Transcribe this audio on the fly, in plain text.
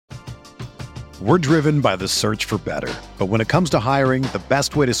We're driven by the search for better. But when it comes to hiring, the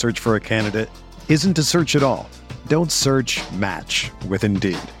best way to search for a candidate isn't to search at all. Don't search, match with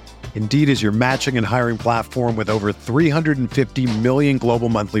Indeed. Indeed is your matching and hiring platform with over 350 million global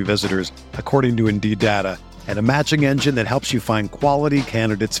monthly visitors, according to Indeed data, and a matching engine that helps you find quality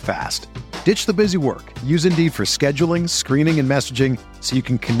candidates fast. Ditch the busy work. Use Indeed for scheduling, screening, and messaging so you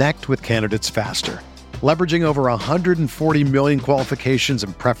can connect with candidates faster. Leveraging over 140 million qualifications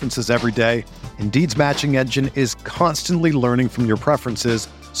and preferences every day, Indeed's matching engine is constantly learning from your preferences,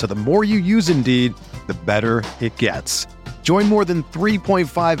 so the more you use Indeed, the better it gets. Join more than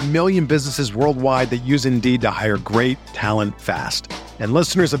 3.5 million businesses worldwide that use Indeed to hire great talent fast. And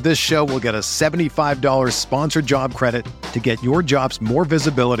listeners of this show will get a $75 sponsored job credit to get your jobs more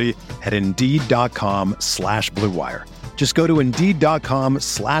visibility at Indeed.com/Blue Wire. Just go to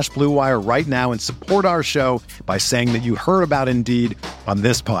Indeed.com/Blue Wire right now and support our show by saying that you heard about Indeed on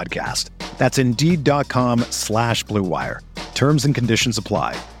this podcast. That's Indeed.com/Blue Wire. Terms and conditions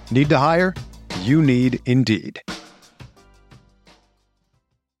apply. Need to hire? You need Indeed.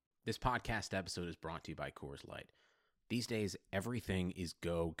 This podcast episode is brought to you by Coors Light. These days, everything is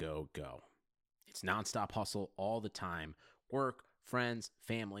go, go, go. It's nonstop hustle all the time. Work, friends,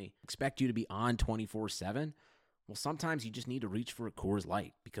 family, expect you to be on 24/7. Well, sometimes you just need to reach for a Coors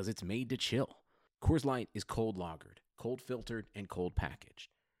Light because it's made to chill. Coors Light is cold lagered, cold filtered, and cold packaged.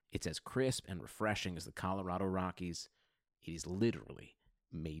 It's as crisp and refreshing as the Colorado Rockies. It is literally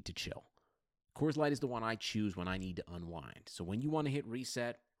made to chill. Coors Light is the one I choose when I need to unwind. So when you want to hit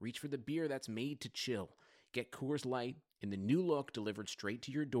reset, reach for the beer that's made to chill. Get Coors Light in the new look delivered straight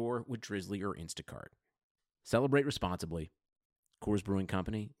to your door with Drizzly or Instacart. Celebrate responsibly. Coors Brewing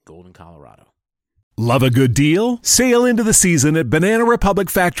Company, Golden, Colorado. Love a good deal? Sail into the season at Banana Republic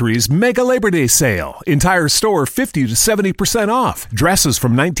Factory's Mega Labor Day Sale. Entire store 50 to 70% off. Dresses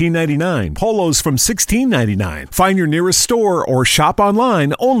from $19.99. Polos from $16.99. Find your nearest store or shop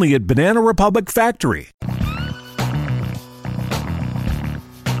online only at Banana Republic Factory.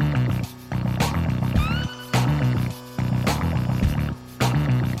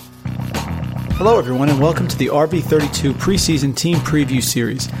 Hello everyone and welcome to the RV32 preseason team preview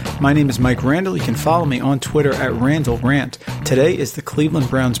series. My name is Mike Randall. You can follow me on Twitter at RandallRant. Today is the Cleveland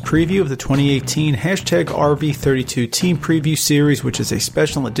Browns preview of the 2018 #RV32 team preview series, which is a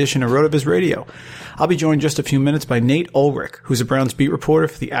special edition of RotoViz Radio. I'll be joined in just a few minutes by Nate Ulrich, who's a Browns beat reporter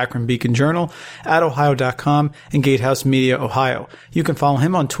for the Akron Beacon Journal, at Ohio.com, and Gatehouse Media, Ohio. You can follow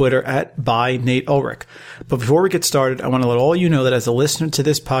him on Twitter at @NateUlrich. But before we get started, I want to let all you know that as a listener to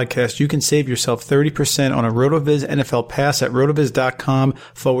this podcast, you can save yourself 30% on a RotoViz NFL pass at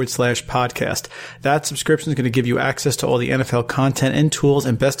rotoviz.com/podcast. That subscription is going to give you access to all the NFL content and tools,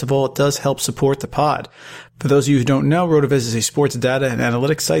 and best of all, it does help support the pod. For those of you who don't know, RotoViz is a sports data and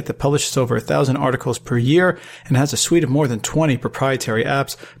analytics site that publishes over 1,000 articles per year and has a suite of more than 20 proprietary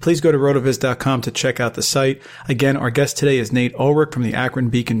apps. Please go to rotoviz.com to check out the site. Again, our guest today is Nate Ulrich from the Akron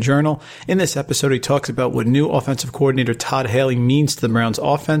Beacon Journal. In this episode, he talks about what new offensive coordinator Todd Haley means to the Browns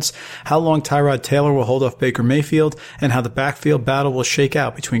offense, how long Tyrod Taylor will hold off Baker Mayfield, and how the backfield battle will shake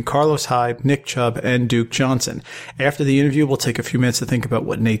out between Carlos Hyde, Nick Chubb, and Duke Johnson. After the interview, we'll take a few minutes to think about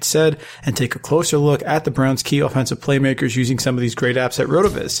what Nate said and take a closer look at the Browns' key offensive playmakers using some of these great apps at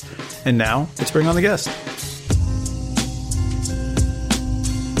RotoViz. And now, let's bring on the guest.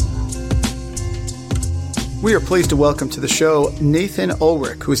 We are pleased to welcome to the show Nathan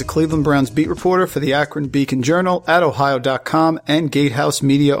Ulrich, who is a Cleveland Browns beat reporter for the Akron Beacon Journal, at Ohio.com, and Gatehouse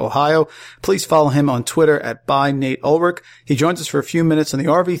Media, Ohio. Please follow him on Twitter at @NateUlrich. He joins us for a few minutes on the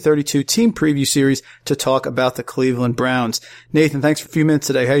RV32 team preview series to talk about the Cleveland Browns. Nathan, thanks for a few minutes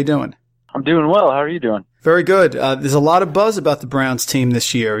today. How you doing? I'm doing well. How are you doing? Very good. There's a lot of buzz about the Browns team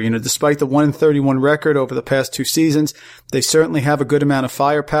this year. You know, despite the 1-31 record over the past two seasons, they certainly have a good amount of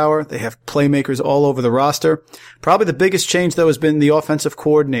firepower. They have playmakers all over the roster. Probably the biggest change, though, has been the offensive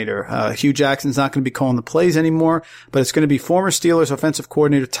coordinator. Hugh Jackson's not going to be calling the plays anymore, but it's going to be former Steelers offensive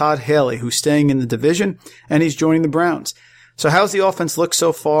coordinator Todd Haley, who's staying in the division, and he's joining the Browns. So how's the offense look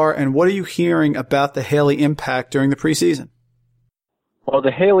so far, and what are you hearing about the Haley impact during the preseason? Well,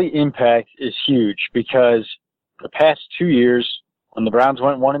 the Haley impact is huge because the past 2 years, when the Browns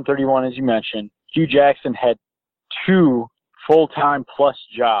went 1-31, as you mentioned, Hugh Jackson had two full-time plus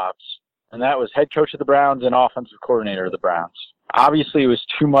jobs, and that was head coach of the Browns and offensive coordinator of the Browns. Obviously, it was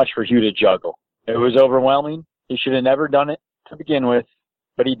too much for Hugh to juggle. It was overwhelming. He should have never done it to begin with,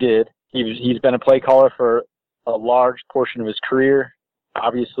 but he did. He's been a play caller for a large portion of his career,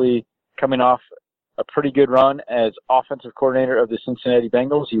 obviously coming off a pretty good run as offensive coordinator of the Cincinnati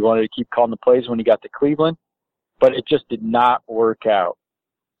Bengals. He wanted to keep calling the plays when he got to Cleveland, but it just did not work out.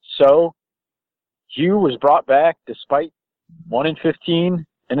 So Hugh was brought back despite 1-15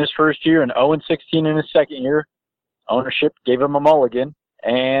 in his first year and 0-16 in his second year. Ownership gave him a mulligan.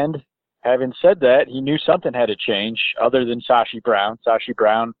 And having said that, he knew something had to change other than Sashi Brown. Sashi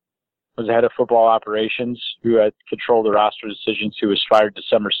Brown was the head of football operations who had controlled the roster decisions, who was fired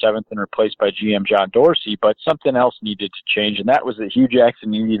December 7th and replaced by GM John Dorsey. But something else needed to change, and that was that Hugh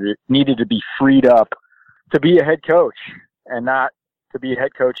Jackson needed to be freed up to be a head coach and not to be a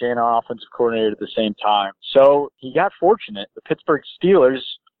head coach and an offensive coordinator at the same time. So he got fortunate. The Pittsburgh Steelers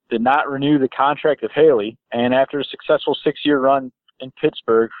did not renew the contract of Haley, and after a successful 6-year run in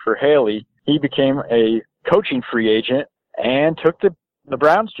Pittsburgh for Haley, he became a coaching free agent and took the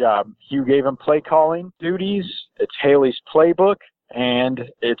Browns job. Hugh gave him play calling duties. It's Haley's playbook, and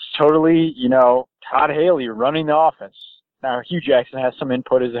it's totally, Todd Haley running the offense. Now, Hugh Jackson has some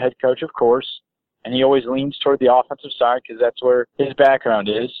input as a head coach, of course, and he always leans toward the offensive side because that's where his background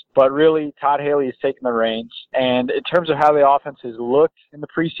is. But really, Todd Haley has taken the reins. And in terms of how the offense has looked in the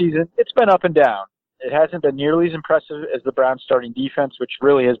preseason, it's been up and down. It hasn't been nearly as impressive as the Browns' starting defense, which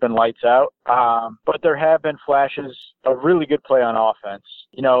really has been lights out. But there have been flashes of really good play on offense.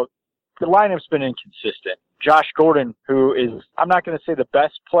 The lineup's been inconsistent. Josh Gordon, who is, I'm not going to say the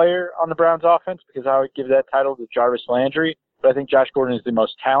best player on the Browns' offense because I would give that title to Jarvis Landry, but I think Josh Gordon is the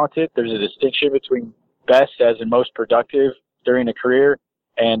most talented. There's a distinction between best as in most productive during a career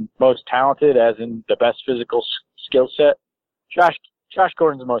and most talented as in the best physical skill set. Josh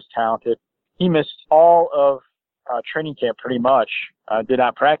Gordon's the most talented. He missed all of training camp pretty much, did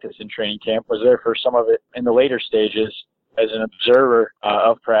not practice in training camp, was there for some of it in the later stages as an observer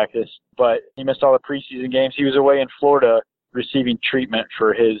of practice, but he missed all the preseason games. He was away in Florida receiving treatment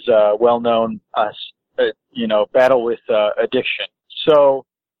for his well-known battle with addiction. So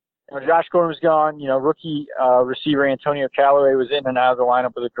Josh Gordon was gone. Rookie receiver Antonio Callaway was in and out of the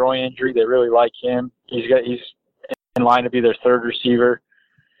lineup with a groin injury. They really like him. He's in line to be their third receiver.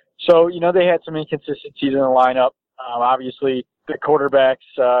 So, they had some inconsistencies in the lineup. Obviously, the quarterbacks,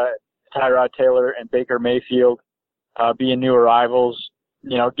 Tyrod Taylor and Baker Mayfield, being new arrivals,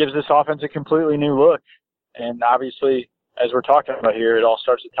 gives this offense a completely new look. And obviously, as we're talking about here, it all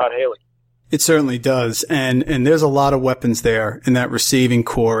starts with Todd Haley. It certainly does. And there's a lot of weapons there in that receiving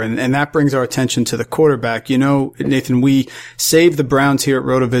core. And that brings our attention to the quarterback. Nathan, we saved the Browns here at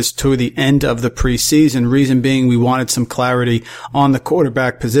RotoViz to the end of the preseason. Reason being, we wanted some clarity on the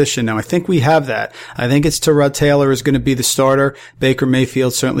quarterback position. Now, I think we have that. I think it's Tyrod Taylor is going to be the starter. Baker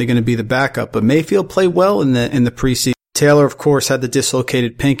Mayfield certainly going to be the backup. But Mayfield played well in the preseason. Taylor, of course, had the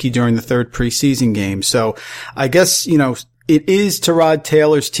dislocated pinky during the third preseason game. So I guess, it is Tyrod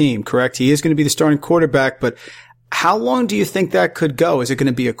Taylor's team, correct? He is going to be the starting quarterback, but how long do you think that could go? Is it going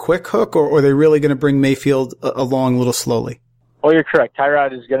to be a quick hook, or are they really going to bring Mayfield along a little slowly? Well, you're correct.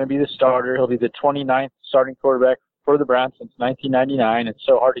 Tyrod is going to be the starter. He'll be the 29th starting quarterback for the Browns since 1999. It's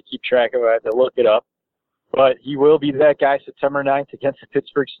so hard to keep track of. I had to look it up. But he will be that guy September 9th against the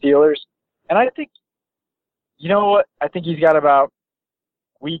Pittsburgh Steelers. And I think, I think he's got about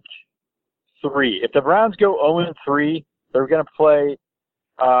week 3. If the Browns go 0-3, they're going to play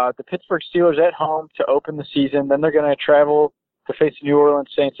the Pittsburgh Steelers at home to open the season. Then they're going to travel to face the New Orleans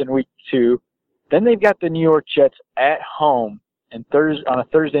Saints in week 2. Then they've got the New York Jets at home on a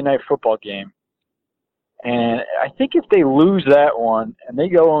Thursday night football game. And I think if they lose that one and they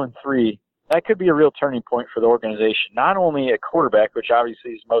go 0-3, that could be a real turning point for the organization. Not only at quarterback, which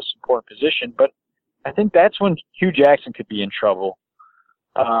obviously is the most important position, but I think that's when Hugh Jackson could be in trouble.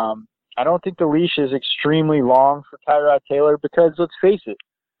 I don't think the leash is extremely long for Tyrod Taylor because, let's face it,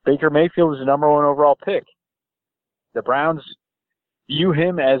 Baker Mayfield is the number 1 overall pick. The Browns view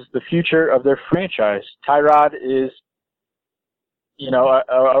him as the future of their franchise. Tyrod is,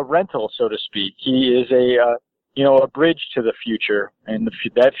 a rental, so to speak. He is a bridge to the future, and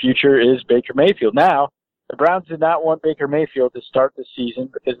that future is Baker Mayfield. Now, the Browns did not want Baker Mayfield to start the season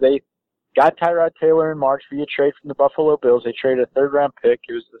because they got Tyrod Taylor in March via trade from the Buffalo Bills. They traded a third-round pick.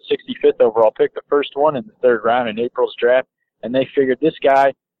 It was the 65th overall pick, the first one in the third round in April's draft. And they figured this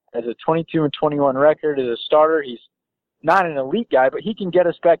guy has a 22-21 record as a starter. He's not an elite guy, but he can get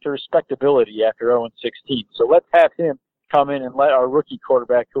us back to respectability after 0-16. So let's have him come in and let our rookie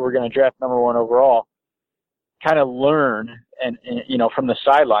quarterback, who we're going to draft number 1 overall, kind of learn and from the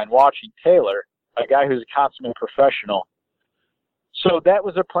sideline watching Taylor, a guy who's a consummate professional. So that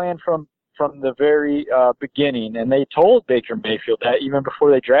was a plan from the very beginning, and they told Baker Mayfield that even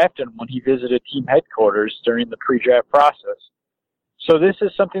before they drafted him when he visited team headquarters during the pre-draft process. So this is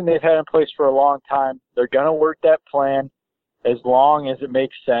something they've had in place for a long time. They're going to work that plan as long as it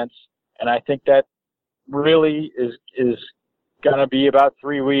makes sense, and I think that really is going to be about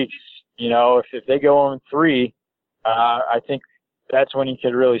 3 weeks If they go 0-3, I think that's when you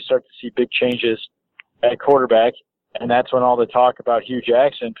could really start to see big changes at quarterback. And that's when all the talk about Hugh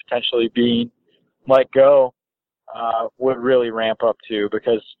Jackson potentially being let go would really ramp up too,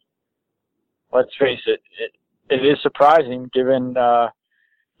 because let's face it, it is surprising given,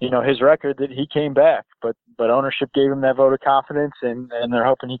 his record that he came back, but ownership gave him that vote of confidence and they're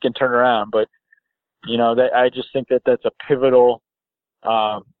hoping he can turn around. But, I just think that that's a pivotal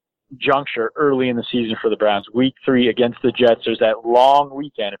juncture early in the season for the Browns. Week 3 against the Jets, there's that long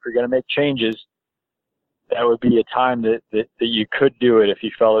weekend. If you're going to make changes, that would be a time that you could do it if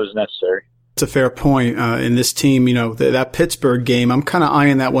you felt it was necessary. It's a fair point. In this team, that Pittsburgh game, I'm kind of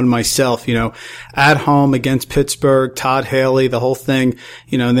eyeing that one myself, at home against Pittsburgh, Todd Haley, the whole thing,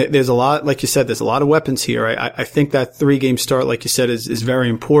 and there's a lot, like you said, there's a lot of weapons here. I think that 3-game start, like you said, is very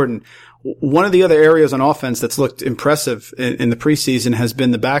important. One of the other areas on offense that's looked impressive in the preseason has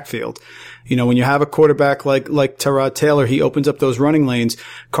been the backfield. When you have a quarterback like Tyrod Taylor, he opens up those running lanes.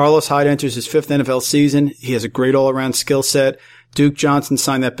 Carlos Hyde enters his 5th NFL season. He has a great all-around skill set. Duke Johnson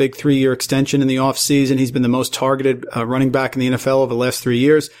signed that big 3-year extension in the offseason. He's been the most targeted running back in the NFL over the last 3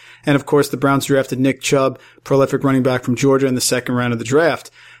 years. And of course, the Browns drafted Nick Chubb, prolific running back from Georgia, in the 2nd round of the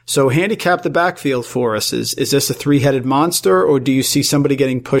draft. So handicap the backfield for us. Is this a 3-headed monster, or do you see somebody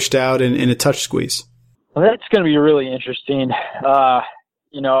getting pushed out in a touch squeeze? Well, that's going to be really interesting. I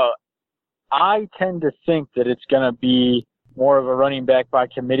tend to think that it's going to be more of a running back by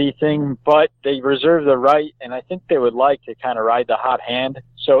committee thing, but they reserve the right, and I think they would like to kind of ride the hot hand.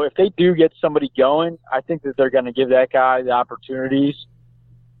 So if they do get somebody going, I think that they're going to give that guy the opportunities,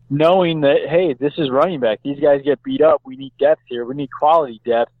 knowing that, hey, this is running back. These guys get beat up. We need depth here. We need quality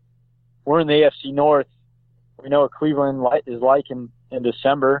depth. We're in the AFC North. We know what Cleveland is like in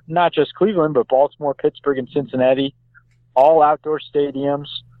December. Not just Cleveland, but Baltimore, Pittsburgh, and Cincinnati. All outdoor stadiums,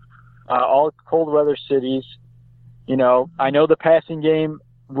 all cold weather cities. I know the passing game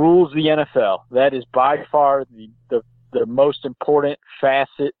rules the NFL. That is by far the most important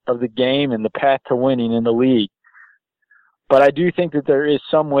facet of the game and the path to winning in the league. But I do think that there is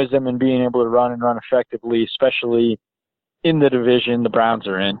some wisdom in being able to run effectively, especially in the division the Browns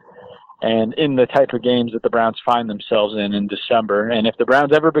are in and in the type of games that the Browns find themselves in December. And if the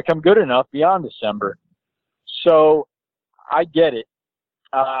Browns ever become good enough beyond December. So I get it.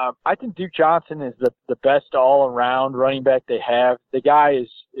 I think Duke Johnson is the best all-around running back they have. The guy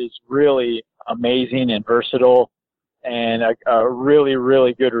is really amazing and versatile and a really,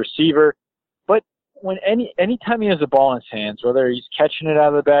 really good receiver. But when anytime he has the ball in his hands, whether he's catching it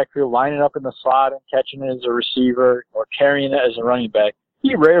out of the backfield, lining up in the slot and catching it as a receiver or carrying it as a running back,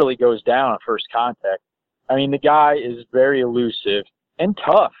 he rarely goes down on first contact. I mean, the guy is very elusive and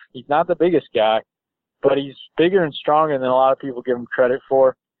tough. He's not the biggest guy, but he's bigger and stronger than a lot of people give him credit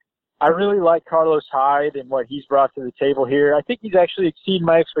for. I really like Carlos Hyde and what he's brought to the table here. I think he's actually exceeded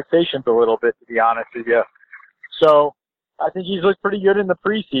my expectations a little bit, to be honest with you. So I think he's looked pretty good in the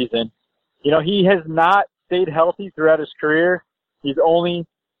preseason. He has not stayed healthy throughout his career. He's only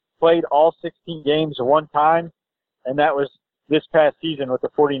played all 16 games one time, and that was this past season with the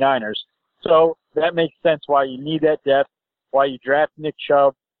 49ers. So that makes sense why you need that depth, why you draft Nick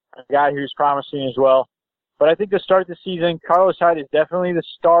Chubb, a guy who's promising as well. But I think to start the season, Carlos Hyde is definitely the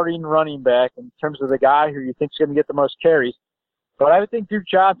starting running back in terms of the guy who you think is going to get the most carries. But I would think Duke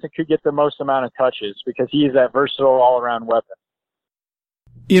Johnson could get the most amount of touches because he is that versatile all-around weapon.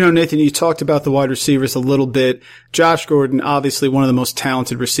 Nathan, you talked about the wide receivers a little bit. Josh Gordon, obviously one of the most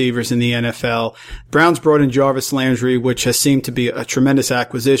talented receivers in the NFL. Browns brought in Jarvis Landry, which has seemed to be a tremendous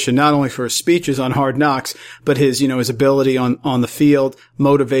acquisition, not only for his speeches on Hard Knocks, but his ability on the field,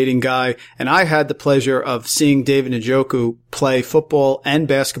 motivating guy. And I had the pleasure of seeing David Njoku play football and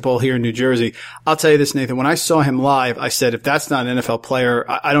basketball here in New Jersey. I'll tell you this, Nathan, when I saw him live, I said, if that's not an NFL player,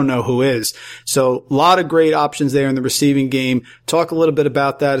 I don't know who is. So a lot of great options there in the receiving game. Talk a little bit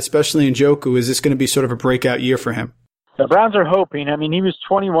about that, especially in Njoku. Is this going to be sort of a breakout year for him? The Browns are hoping. I mean, he was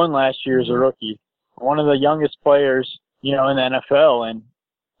 21 last year as a rookie, one of the youngest players, in the NFL. And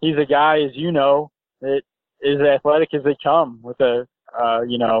he's a guy, as you know, that is as athletic as they come with a,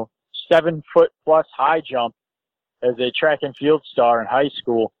 7-foot-plus high jump as a track and field star in high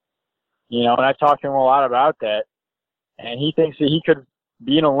school. And I've talked to him a lot about that. And he thinks that he could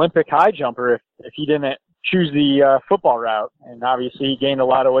be an Olympic high jumper if he didn't choose the football route. And obviously he gained a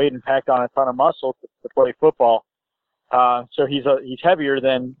lot of weight and packed on a ton of muscle to play football. So he's heavier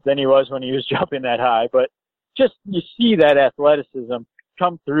than he was when he was jumping that high. But just you see that athleticism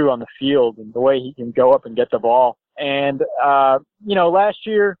come through on the field and the way he can go up and get the ball. And, last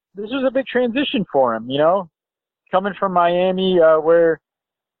year, this was a big transition for him, coming from Miami, where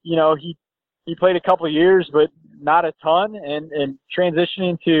he played a couple of years, but not a ton, and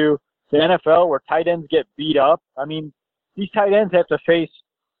transitioning to the NFL where tight ends get beat up. I mean, these tight ends have to face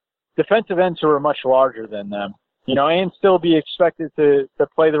defensive ends who are much larger than them, and still be expected to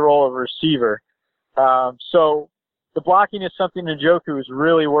play the role of a receiver. So the blocking is something Njoku has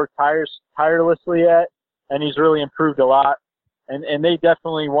really worked tirelessly at, and he's really improved a lot. And they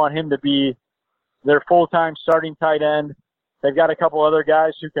definitely want him to be their full-time starting tight end. They've got a couple other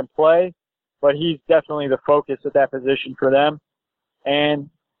guys who can play, but he's definitely the focus at that position for them. And,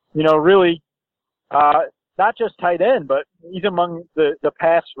 really, not just tight end, but he's among the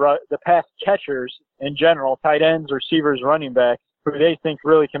pass catchers in general, tight ends, receivers, running backs, who they think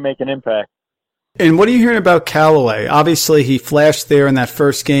really can make an impact. And what are you hearing about Callaway? Obviously, he flashed there in that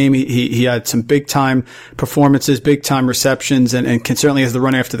first game. He had some big-time performances, big-time receptions, and certainly has the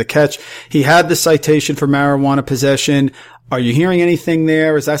run after the catch. He had the citation for marijuana possession. Are you hearing anything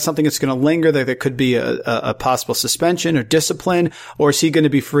there? Is that something that's going to linger, that there could be a possible suspension or discipline, or is he going to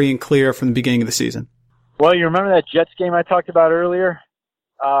be free and clear from the beginning of the season? Well, you remember that Jets game I talked about earlier?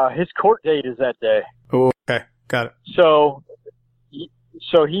 His court date is that day. Oh, okay. Got it.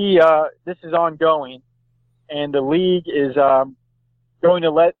 So he this is ongoing, and the league is going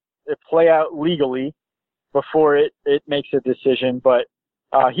to let it play out legally before it makes a decision. But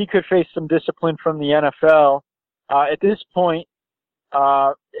he could face some discipline from the NFL. At this point,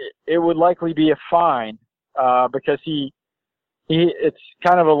 it would likely be a fine because it's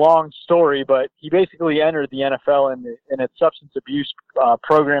kind of a long story, but he basically entered the NFL in its substance abuse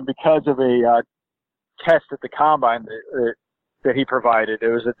program because of a test at the combine that he provided. It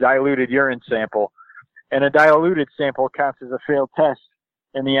was a diluted urine sample, and a diluted sample counts as a failed test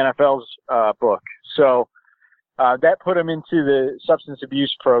in the NFL's book. So that put him into the substance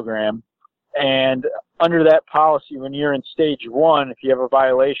abuse program. And under that policy, when you're in stage 1, if you have a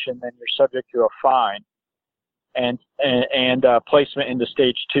violation, then you're subject to a fine and placement into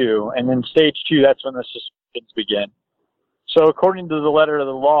stage 2. And then stage 2, that's when the suspensions begin. So according to the letter of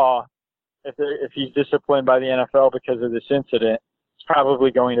the law, if he's disciplined by the NFL because of this incident, it's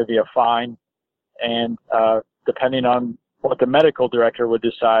probably going to be a fine. And depending on what the medical director would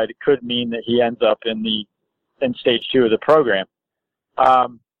decide, it could mean that he ends up in stage 2 of the program.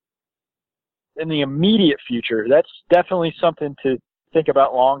 In the immediate future, that's definitely something to think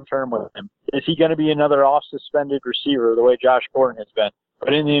about long-term with him. Is he going to be another off-suspended receiver the way Josh Gordon has been?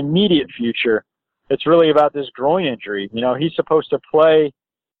 But in the immediate future, it's really about this groin injury. He's supposed to play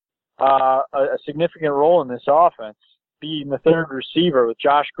a significant role in this offense, being the third receiver with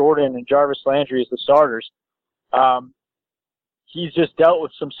Josh Gordon and Jarvis Landry as the starters. He's just dealt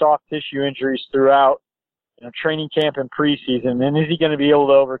with some soft tissue injuries throughout training camp and preseason. And is he going to be able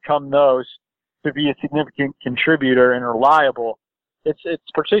to overcome those to be a significant contributor and reliable?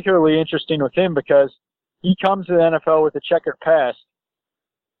 It's particularly interesting with him because he comes to the NFL with a checkered past.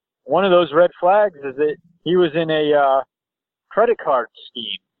 One of those red flags is that he was in a credit card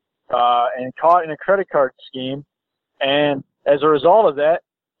scheme and caught in a credit card scheme. And as a result of that,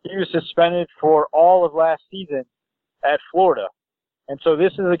 he was suspended for all of last season at Florida. And so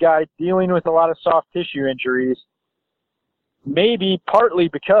this is a guy dealing with a lot of soft tissue injuries, maybe partly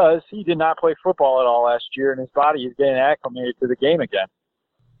because he did not play football at all last year and his body is getting acclimated to the game again.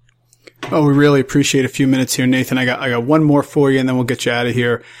 Oh, we really appreciate a few minutes here, Nathan. I got one more for you and then we'll get you out of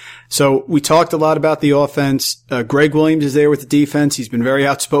here. So we talked a lot about the offense. Greg Williams is there with the defense. He's been very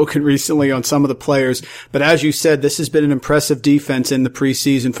outspoken recently on some of the players. But as you said, this has been an impressive defense in the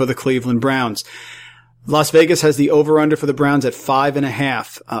preseason for the Cleveland Browns. Las Vegas has the over-under for the Browns at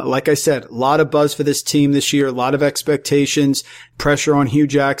 5.5. Like I said, a lot of buzz for this team this year, a lot of expectations, pressure on Hugh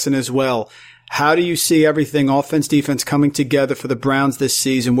Jackson as well. How do you see everything, offense, defense, coming together for the Browns this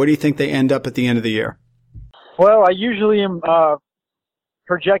season? Where do you think they end up at the end of the year? Well, I usually am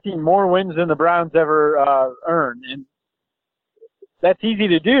projecting more wins than the Browns ever earn, and that's easy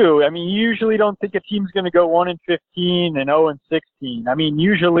to do. I mean, you usually don't think a team's going to go 1-15 and 0-16. I mean,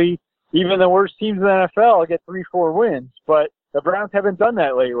 usually even the worst teams in the NFL get 3-4 wins, but the Browns haven't done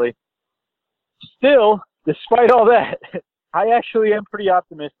that lately. Still, despite all that, I actually am pretty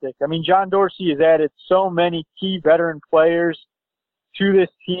optimistic. I mean, John Dorsey has added so many key veteran players to this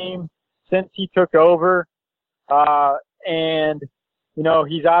team since he took over. And,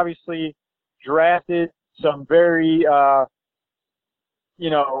 he's obviously drafted some very,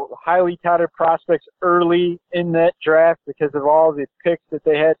 highly touted prospects early in that draft because of all the picks that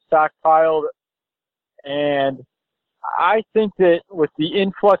they had stockpiled. And I think that with the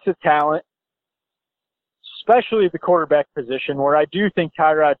influx of talent, especially at the quarterback position, where I do think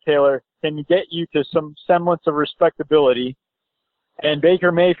Tyrod Taylor can get you to some semblance of respectability, And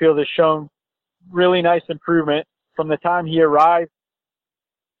Baker Mayfield has shown really nice improvement from the time he arrived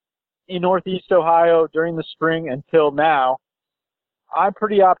in Northeast Ohio during the spring until now. I'm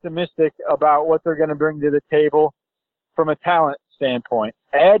pretty optimistic about what they're going to bring to the table from a talent standpoint.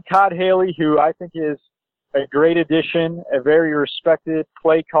 Add Todd Haley, who I think is a great addition, a very respected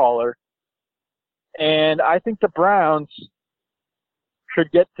play caller. And I think the Browns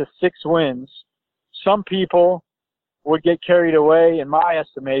could get to 6 wins. Some people would get carried away, in my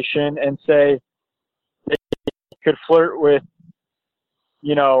estimation, and say they could flirt with,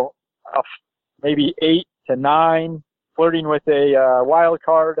 maybe 8 to 9, flirting with a wild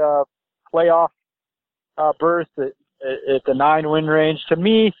card playoff berth at the 9-win range. To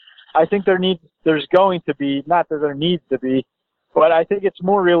me, I think there's going to be, not that there needs to be, but I think it's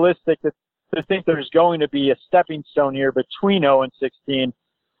more realistic to think there's going to be a stepping stone here between 0 and 16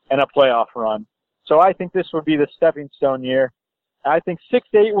 and a playoff run. So I think this would be the stepping stone year. I think 6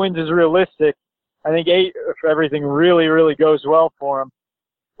 to 8 wins is realistic. I think 8 if everything really, really goes well for them.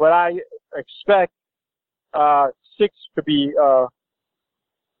 But I expect 6 to be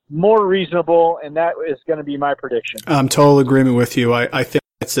more reasonable, and that is going to be my prediction. I'm total agreement with you. I think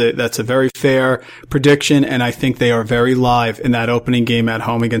that's a very fair prediction, and I think they are very live in that opening game at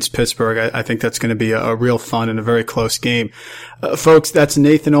home against Pittsburgh. I think that's going to be a real fun and a very close game. Folks, that's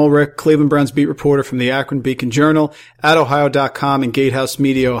Nathan Ulrich, Cleveland Browns beat reporter from the Akron Beacon-Journal, at Ohio.com and Gatehouse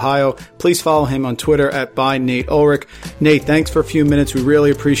Media, Ohio. Please follow him on Twitter at @NateUlrich. Nate, thanks for a few minutes. We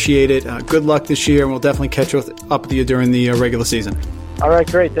really appreciate it. Good luck this year, and we'll definitely catch up with you during the regular season. All right,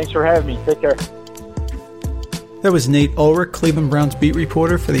 great. Thanks for having me. Take care. That was Nate Ulrich, Cleveland Browns beat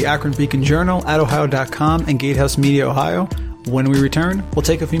reporter for the Akron Beacon-Journal, at Ohio.com and Gatehouse Media, Ohio. When we return, we'll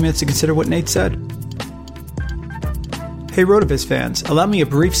take a few minutes to consider what Nate said. Hey RotoViz fans, allow me a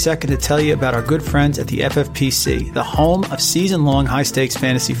brief second to tell you about our good friends at the FFPC, the home of season-long high-stakes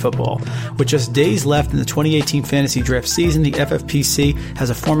fantasy football. With just days left in the 2018 fantasy draft season, the FFPC has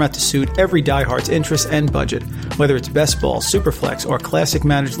a format to suit every diehard's interest and budget. Whether it's best ball, superflex, or classic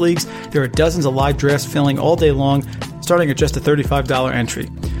managed leagues, there are dozens of live drafts filling all day long, starting at just a $35 entry.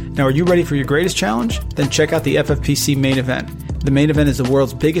 Now, are you ready for your greatest challenge? Then check out the FFPC main event. The main event is the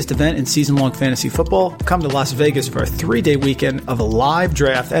world's biggest event in season-long fantasy football. Come to Las Vegas for a 3-day weekend of a live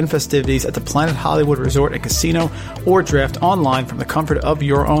draft and festivities at the Planet Hollywood Resort and Casino, or draft online from the comfort of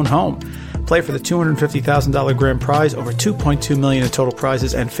your own home. Play for the $250,000 grand prize, over $2.2 million in total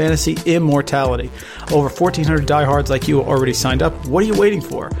prizes, and fantasy immortality. Over 1,400 diehards like you are already signed up. What are you waiting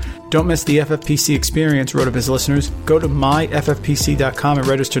for? Don't miss the FFPC experience, RotoViz listeners. Go to myffpc.com and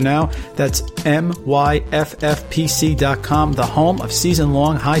register now. That's myffpc.com, the home of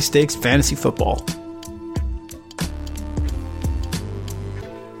season-long high-stakes fantasy football.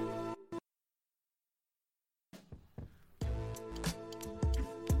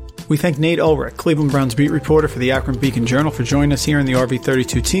 We thank Nate Ulrich, Cleveland Browns beat reporter for the Akron Beacon-Journal, for joining us here in the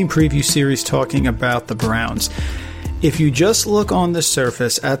RV32 team preview series talking about the Browns. If you just look on the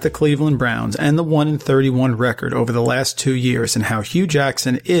surface at the Cleveland Browns and the 1-31 record over the last 2 years and how Hugh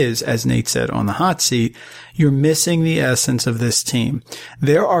Jackson is, as Nate said, on the hot seat, you're missing the essence of this team.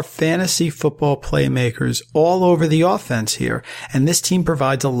 There are fantasy football playmakers all over the offense here, and this team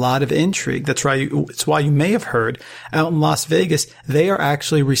provides a lot of intrigue. That's why you may have heard out in Las Vegas, they are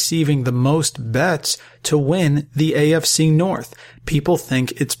actually receiving the most bets to win the AFC North. People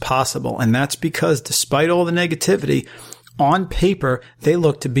think it's possible, and that's because despite all the negativity, on paper, they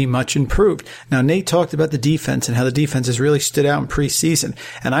look to be much improved. Now, Nate talked about the defense and how the defense has really stood out in preseason.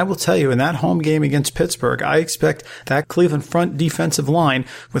 And I will tell you, in that home game against Pittsburgh, I expect that Cleveland front defensive line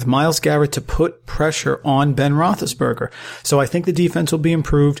with Myles Garrett to put pressure on Ben Roethlisberger. So I think the defense will be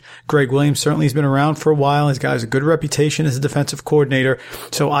improved. Greg Williams certainly has been around for a while. He's got a good reputation as a defensive coordinator.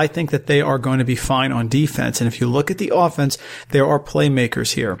 So I think that they are going to be fine on defense. And if you look at the offense, there are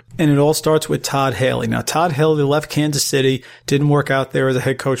playmakers here. And it all starts with Todd Haley. Now, Todd Haley left Kansas City, didn't work out there as a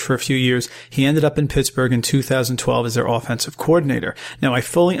head coach for a few years. He ended up in Pittsburgh in 2012 as their offensive coordinator. Now, I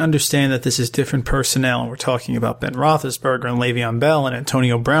fully understand that this is different personnel, and we're talking about Ben Roethlisberger and Le'Veon Bell, and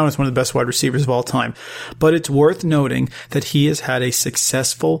Antonio Brown is one of the best wide receivers of all time. But it's worth noting that he has had a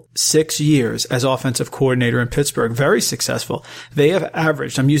successful 6 years as offensive coordinator in Pittsburgh. Very successful. They have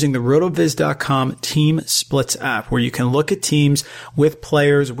averaged, I'm using the rotoviz.com team splits app, where you can look at teams with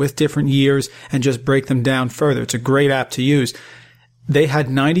players with different years and just break them down further. It's a great app to use. They had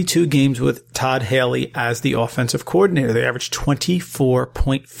 92 games with Todd Haley as the offensive coordinator. They averaged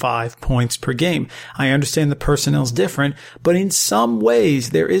 24.5 points per game. I understand the personnel's different, but in some ways,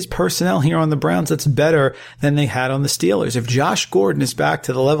 there is personnel here on the Browns that's better than they had on the Steelers. If Josh Gordon is back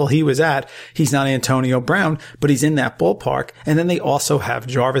to the level he was at, he's not Antonio Brown, but he's in that ballpark. And then they also have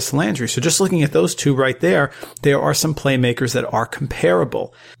Jarvis Landry. So just looking at those two right there are some playmakers that are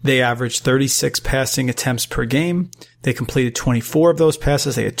comparable. They averaged 36 passing attempts per game. They completed 24 of those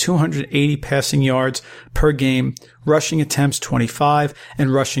passes. They had 280 passing yards per game, rushing attempts 25,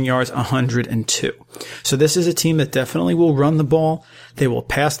 and rushing yards 102. So this is a team that definitely will run the ball. They will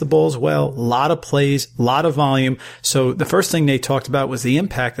pass the ball as well. A lot of plays, a lot of volume. So the first thing Nate talked about was the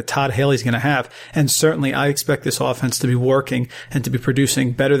impact that Todd Haley's going to have. And certainly I expect this offense to be working and to be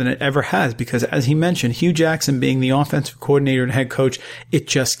producing better than it ever has, because as he mentioned, Hugh Jackson being the offensive coordinator and head coach, it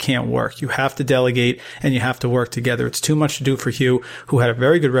just can't work. You have to delegate and you have to work together. It's too much to do for Hugh, who had a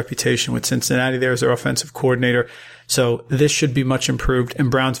very good reputation with Cincinnati there as their offensive coordinator. So this should be much improved,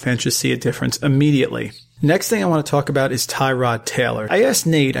 and Browns fans should see a difference immediately. Next thing I want to talk about is Tyrod Taylor. I asked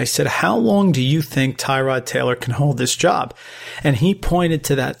Nate, I said, how long do you think Tyrod Taylor can hold this job? And he pointed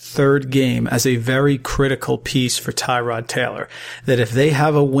to that third game as a very critical piece for Tyrod Taylor, that if they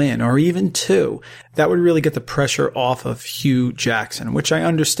have a win or even two, that would really get the pressure off of Hugh Jackson, which I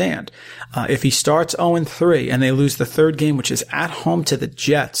understand. If he starts 0-3 and they lose the third game, which is at home to the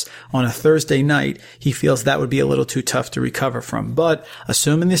Jets on a Thursday night, he feels that would be a little too tough to recover from. But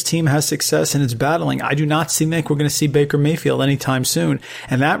assuming this team has success and it's battling, I do not think we're going to see Baker Mayfield anytime soon.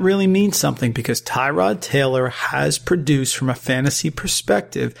 And that really means something, because Tyrod Taylor has produced from a fantasy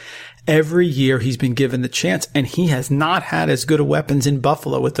perspective every year he's been given the chance, and he has not had as good of weapons in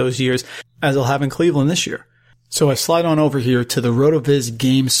Buffalo with those years as he'll have in Cleveland this year. So I slide on over here to the RotoViz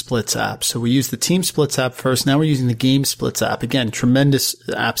Game Splits app. So we used the Team Splits app first. Now we're using the Game Splits app. Again, tremendous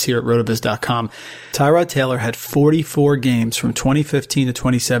apps here at rotoviz.com. Tyrod Taylor had 44 games from 2015 to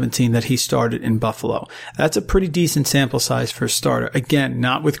 2017 that he started in Buffalo. That's a pretty decent sample size for a starter. Again,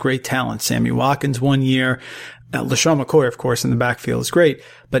 not with great talent. Sammy Watkins 1 year. LaShawn McCoy, of course, in the backfield is great,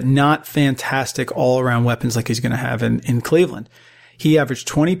 but not fantastic all-around weapons like he's going to have in Cleveland. He averaged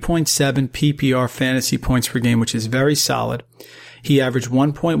 20.7 PPR fantasy points per game, which is very solid. He averaged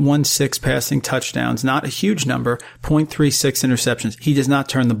 1.16 passing touchdowns, not a huge number, 0.36 interceptions. He does not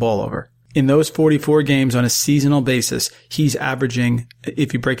turn the ball over. In those 44 games on a seasonal basis, he's averaging,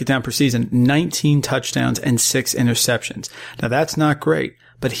 if you break it down per season, 19 touchdowns and 6 interceptions. Now that's not great,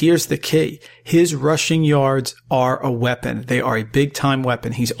 but here's the key. His rushing yards are a weapon. They are a big-time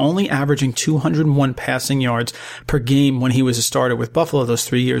weapon. He's only averaging 201 passing yards per game when he was a starter with Buffalo those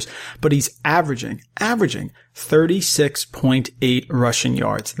 3 years, but he's averaging 36.8 rushing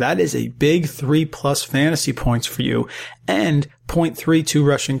yards. That is a big 3+ fantasy points for you, and 0.32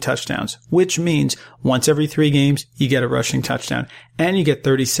 rushing touchdowns, which means once every 3 games, you get a rushing touchdown and you get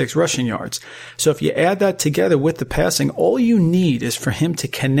 36 rushing yards. So if you add that together with the passing, all you need is for him to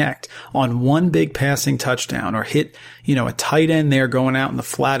connect on one big passing touchdown or hit, a tight end there going out in the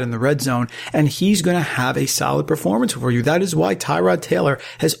flat in the red zone, and he's going to have a solid performance for you. That is why Tyrod Taylor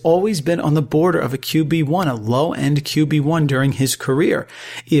has always been on the border of a QB1, a low-end QB1 during his career.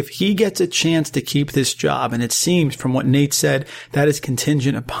 If he gets a chance to keep this job, and it seems from what Nate said, that is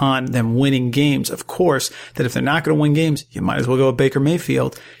contingent upon them winning games. Of course, that if they're not going to win games, you might as well go with Baker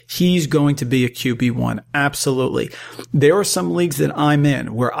Mayfield. He's going to be a QB1. Absolutely. There are some leagues that I'm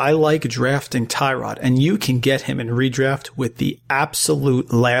in where I like drafting Tyrod, and you can get him in redraft with the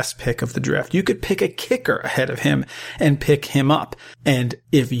absolute last pick of the draft. You could pick a kicker ahead of him and pick him up. And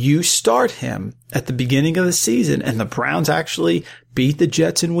if you start him at the beginning of the season and the Browns actually beat the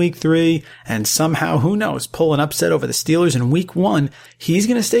Jets in week 3 and somehow, who knows, pull an upset over the Steelers in week 1, he's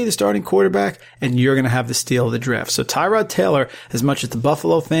going to stay the starting quarterback and you're going to have the steal of the draft. So Tyrod Taylor, as much as the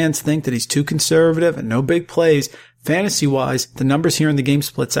Buffalo fans think that he's too conservative and no big plays, fantasy-wise, the numbers here in the Game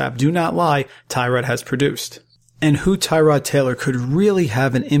Splits app do not lie. Tyrod has produced. And who Tyrod Taylor could really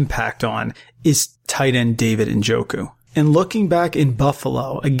have an impact on is tight end David Njoku. And looking back in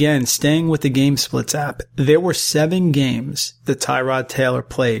Buffalo, again, staying with the Game Splits app, there were 7 games that Tyrod Taylor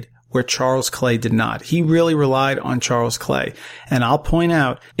played where Charles Clay did not. He really relied on Charles Clay. And I'll point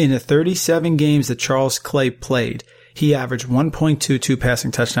out, in the 37 games that Charles Clay played, he averaged 1.22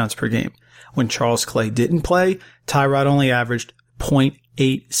 passing touchdowns per game. When Charles Clay didn't play, Tyrod only averaged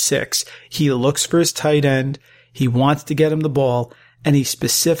 0.86. He looks for his tight end. He wants to get him the ball, and he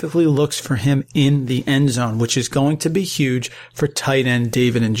specifically looks for him in the end zone, which is going to be huge for tight end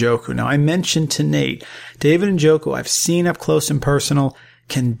David Njoku. Now, I mentioned to Nate, David Njoku, I've seen up close and personal,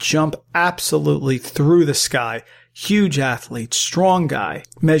 can jump absolutely through the sky. Huge athlete, strong guy,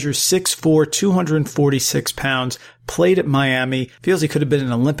 measures 6'4", 246 pounds, played at Miami, feels he could have been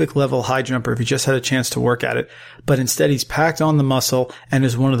an Olympic-level high jumper if he just had a chance to work at it, but instead he's packed on the muscle and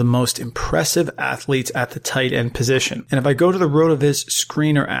is one of the most impressive athletes at the tight end position. And if I go to the RotoViz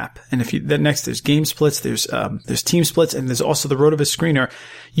screener app, and if you, then next there's game splits, there's team splits, and there's also the RotoViz screener,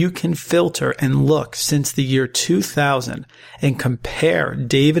 you can filter and look since the year 2000 and compare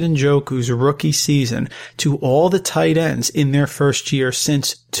David Njoku's rookie season to all the tight ends in their first year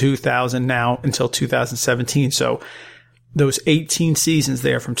since 2000 now until 2017. So those 18 seasons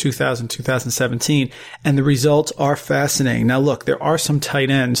there from 2000 to 2017, and the results are fascinating. Now look, there are some tight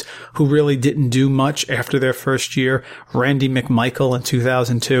ends who really didn't do much after their first year. Randy McMichael in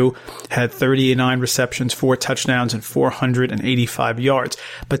 2002 had 39 receptions, 4 touchdowns, and 485 yards.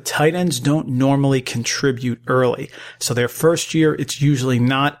 But tight ends don't normally contribute early. So their first year, it's usually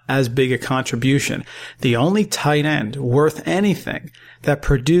not as big a contribution. The only tight end worth anything that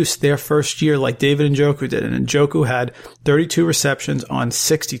produced their first year like David Njoku did, and Njoku had 32 receptions on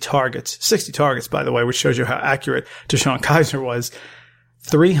 60 targets. 60 targets, by the way, which shows you how accurate DeShone Kizer was.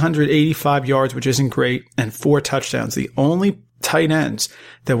 385 yards, which isn't great, and 4 touchdowns. The only tight ends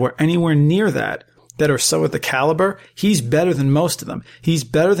that were anywhere near that are some of the caliber, he's better than most of them. He's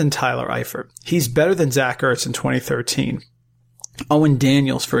better than Tyler Eifert. He's better than Zach Ertz in 2013. Owen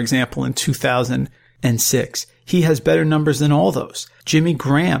Daniels, for example, in 2006. He has better numbers than all those. Jimmy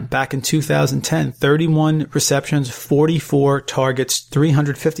Graham back in 2010, 31 receptions, 44 targets,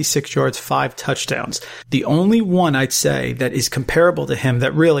 356 yards, 5 touchdowns. The only one I'd say that is comparable to him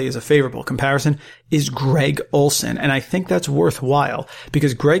that really is a favorable comparison is Greg Olsen. And I think that's worthwhile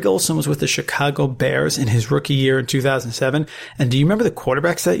because Greg Olsen was with the Chicago Bears in his rookie year in 2007. And do you remember the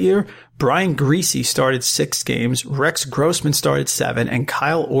quarterbacks that year? Brian Griese started 6 games, Rex Grossman started 7, and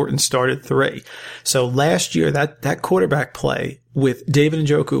Kyle Orton started 3. So last year, that quarterback play with David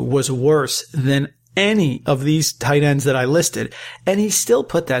Njoku was worse than any of these tight ends that I listed, and he still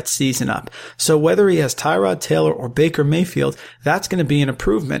put that season up. So whether he has Tyrod Taylor or Baker Mayfield, that's going to be an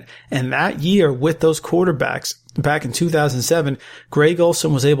improvement. And that year with those quarterbacks, back in 2007, Greg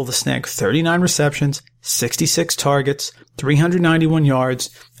Olsen was able to snag 39 receptions, 66 targets, 391 yards,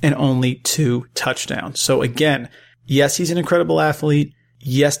 and only 2 touchdowns. So again, yes, he's an incredible athlete.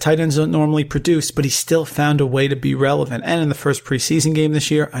 Yes, tight ends don't normally produce, but he still found a way to be relevant. And in the first preseason game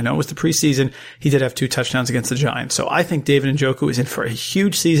this year, I know it was the preseason, he did have 2 touchdowns against the Giants. So I think David Njoku is in for a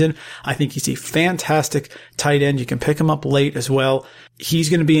huge season. I think he's a fantastic tight end. You can pick him up late as well. He's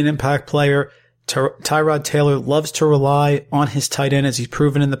going to be an impact player. Tyrod Taylor loves to rely on his tight end as he's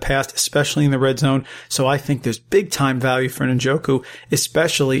proven in the past, especially in the red zone. So I think there's big time value for Njoku,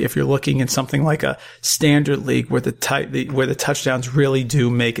 especially if you're looking in something like a standard league where the touchdowns really do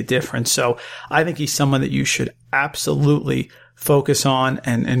make a difference. So I think he's someone that you should absolutely focus on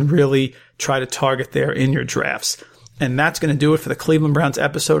and really try to target there in your drafts. And that's going to do it for the Cleveland Browns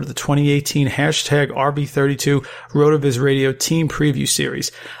episode of the 2018 #RV32 RotoViz Radio Team Preview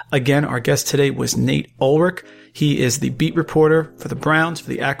Series. Again, our guest today was Nate Ulrich. He is the beat reporter for the Browns for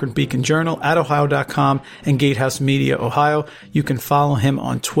the Akron Beacon Journal at Ohio.com and Gatehouse Media, Ohio. You can follow him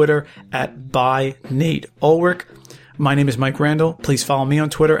on Twitter at @NateUlrich. My name is Mike Randall. Please follow me on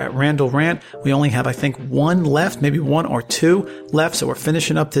Twitter at RandallRant. We only have, I think, 1 left, maybe 1 or 2 left. So we're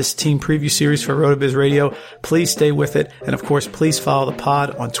finishing up this team preview series for RotoViz Radio. Please stay with it. And of course, please follow the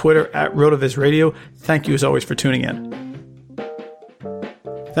pod on Twitter at RotoViz Radio. Thank you as always for tuning in.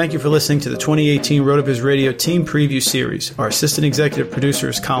 Thank you for listening to the 2018 RotoViz Radio Team Preview Series. Our assistant executive producer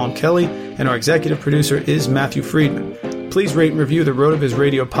is Colin Kelly, and our executive producer is Matthew Friedman. Please rate and review the RotoViz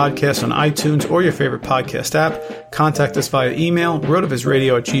Radio podcast on iTunes or your favorite podcast app. Contact us via email,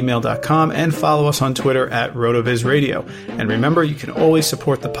 rotovizradio@gmail.com, and follow us on Twitter at RotoVizRadio. And remember, you can always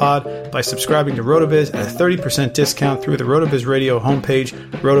support the pod by subscribing to RotoViz at a 30% discount through the RotoViz Radio homepage,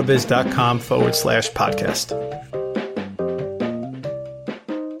 rotoviz.com/podcast.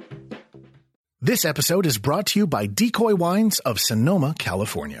 This episode is brought to you by Decoy Wines of Sonoma,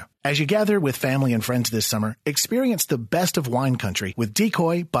 California. As you gather with family and friends this summer, experience the best of wine country with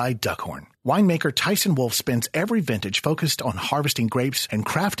Decoy by Duckhorn. Winemaker Tyson Wolfe spends every vintage focused on harvesting grapes and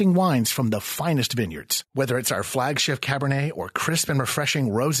crafting wines from the finest vineyards. Whether it's our flagship Cabernet or crisp and refreshing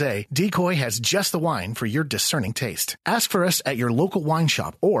Rosé, Decoy has just the wine for your discerning taste. Ask for us at your local wine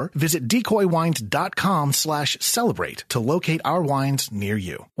shop or visit decoywines.com/celebrate to locate our wines near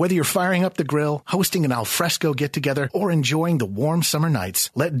you. Whether you're firing up the grill, hosting an alfresco get-together, or enjoying the warm summer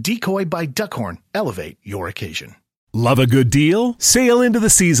nights, let Decoy by Duckhorn elevate your occasion. Love a good deal? Sail into the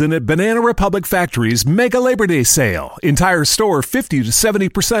season at Banana Republic Factory's Mega Labor Day Sale. Entire store 50 to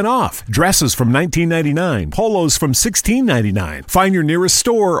 70% off. Dresses from $19.99. Polos from $16.99. Find your nearest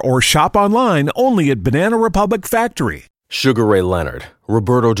store or shop online only at Banana Republic Factory. Sugar Ray Leonard,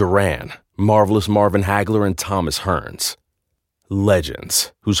 Roberto Duran, Marvelous Marvin Hagler, and Thomas Hearns.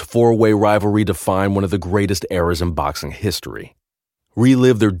 Legends, whose four-way rivalry defined one of the greatest eras in boxing history.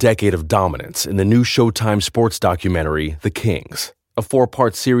 Relive their decade of dominance in the new Showtime sports documentary, The Kings, a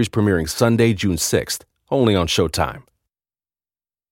 4-part series premiering Sunday, June 6th, only on Showtime.